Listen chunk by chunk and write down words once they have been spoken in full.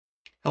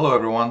Hello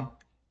everyone.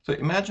 So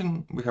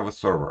imagine we have a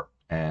server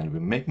and we're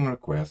making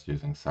requests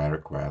using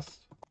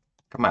cy.request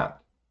command,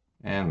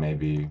 and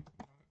maybe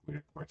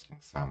we're requesting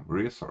some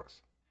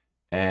resource,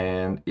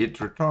 and it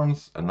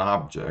returns an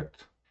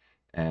object,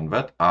 and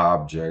that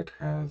object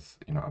has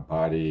a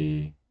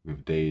body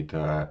with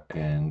data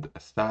and a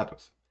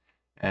status.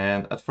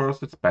 And at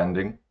first it's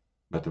pending,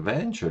 but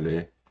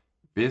eventually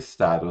this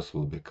status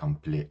will be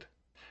complete.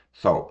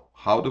 So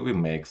how do we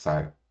make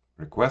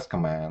cy.request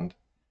command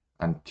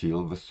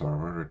until the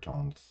server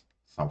returns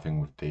something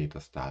with data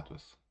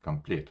status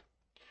complete?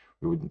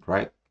 We would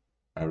write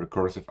a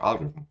recursive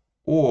algorithm,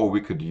 or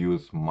we could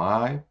use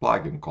my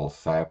plugin called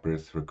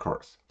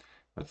cypress-recurse.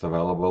 That's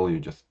available. You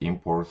just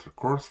import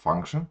recurse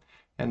function,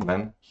 and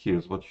then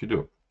here's what you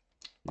do.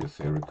 You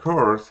say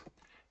recurse,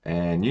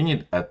 and you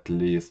need at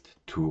least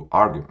two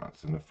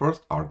arguments. And the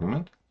first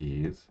argument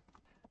is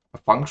a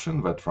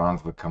function that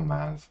runs the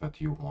commands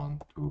that you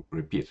want to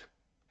repeat.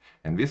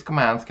 And these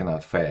commands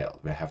cannot fail.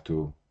 They have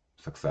to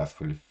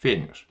successfully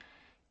finish.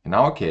 In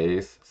our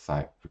case,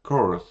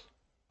 cy.request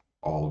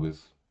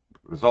always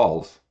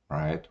resolves,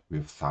 right,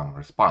 with some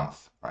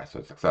response, right? So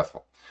it's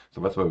successful.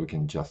 So that's why we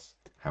can just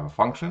have a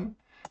function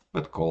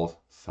that calls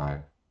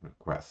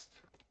cy.request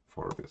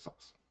for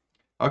results.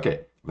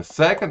 Okay, the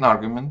second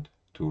argument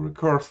to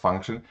recurse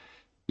function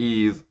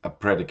is a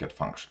predicate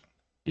function.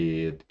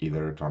 It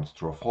either returns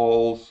true or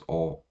false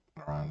or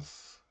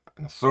runs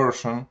an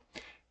assertion,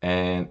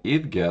 and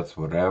it gets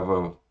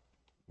whatever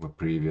the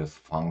previous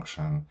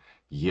function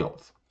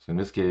yields. So in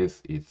this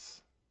case,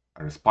 it's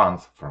a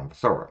response from the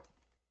server.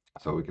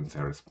 So we can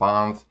say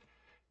response,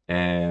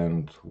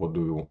 and what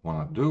do we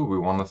want to do? We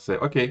want to say,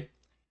 okay,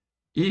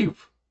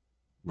 if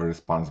the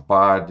response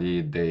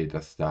body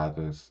data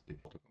status is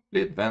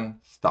complete,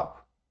 then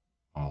stop.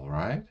 All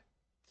right.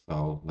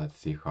 So let's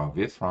see how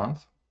this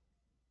runs.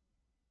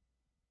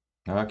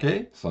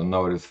 Okay, so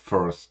notice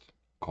first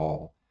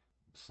call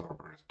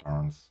server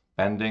returns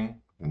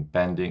pending, then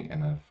pending,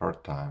 and then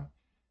third time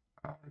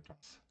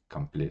returns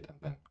complete, and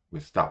then we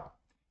stop.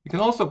 You can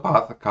also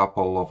pass a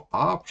couple of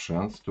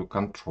options to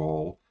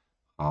control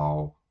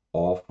how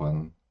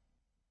often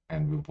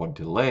and with what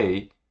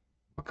delay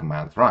the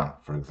commands run.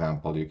 For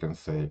example, you can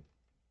say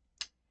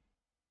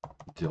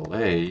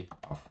delay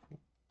of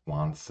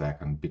 1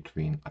 second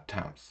between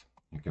attempts.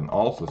 You can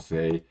also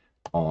say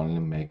only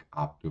make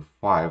up to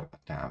 5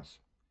 attempts.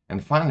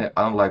 And finally,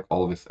 I don't like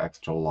all this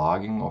extra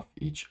logging of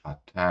each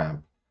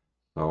attempt.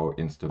 So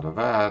instead of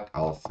that,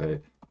 I'll say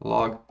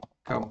log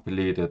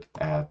completed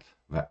at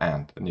the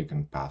end. And you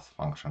can pass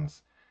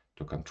functions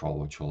to control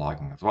what you're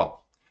logging as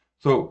well.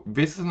 So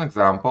this is an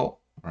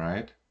example,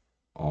 right,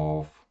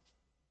 of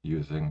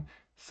using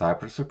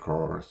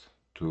cypress-recurse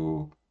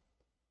to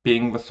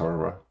ping the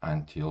server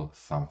until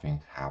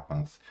something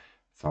happens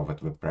so that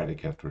the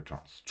predicate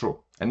returns true.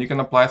 And you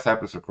can apply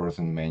cypress-recurse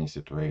in many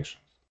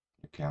situations.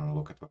 You can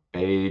look at the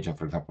page and,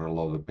 for example,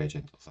 reload the page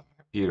until something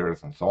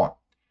appears and so on.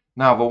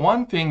 Now, the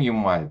one thing you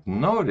might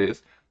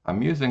notice,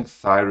 I'm using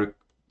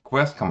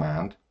cy.request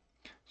command.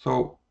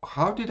 So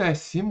how did I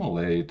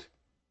simulate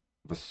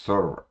the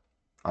server?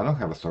 I don't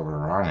have a server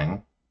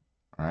running,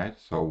 right?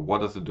 So what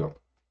does it do?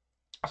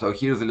 So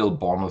here's a little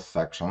bonus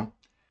section.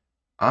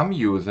 I'm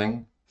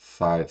using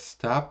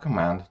cy.stub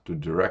command to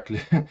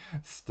directly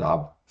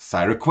stub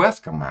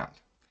cy.request command.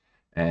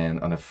 And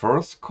on the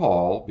first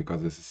call,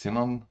 because this is seen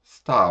on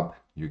stub,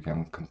 you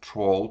can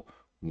control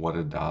what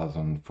it does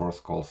on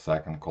first call,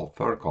 second call,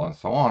 third call, and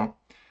so on.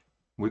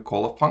 We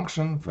call a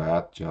function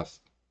that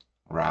just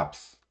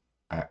wraps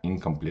an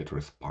incomplete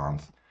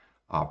response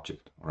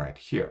object right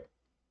here,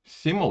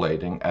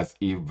 simulating as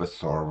if the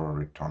server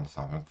returns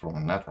something from a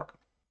network.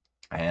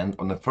 And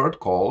on the third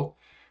call,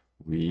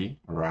 we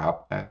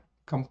wrap a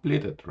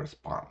completed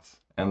response.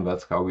 And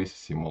that's how we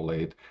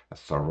simulate a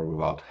server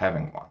without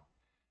having one.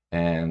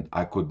 And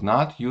I could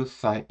not use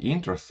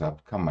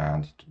cy.intercept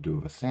command to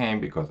do the same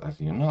because, as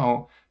you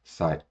know,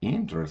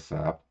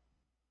 cy.intercept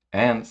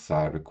and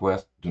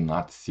cy.request do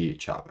not see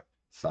each other.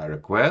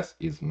 Cy.request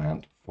is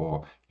meant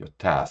for your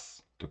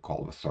tasks to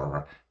call the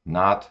server,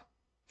 not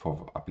for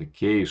the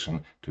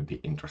application to be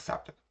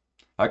intercepted.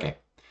 Okay,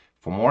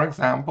 for more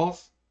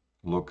examples,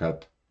 look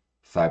at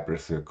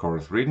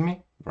cypress-recurse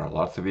README. There are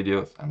lots of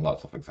videos and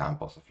lots of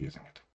examples of using it.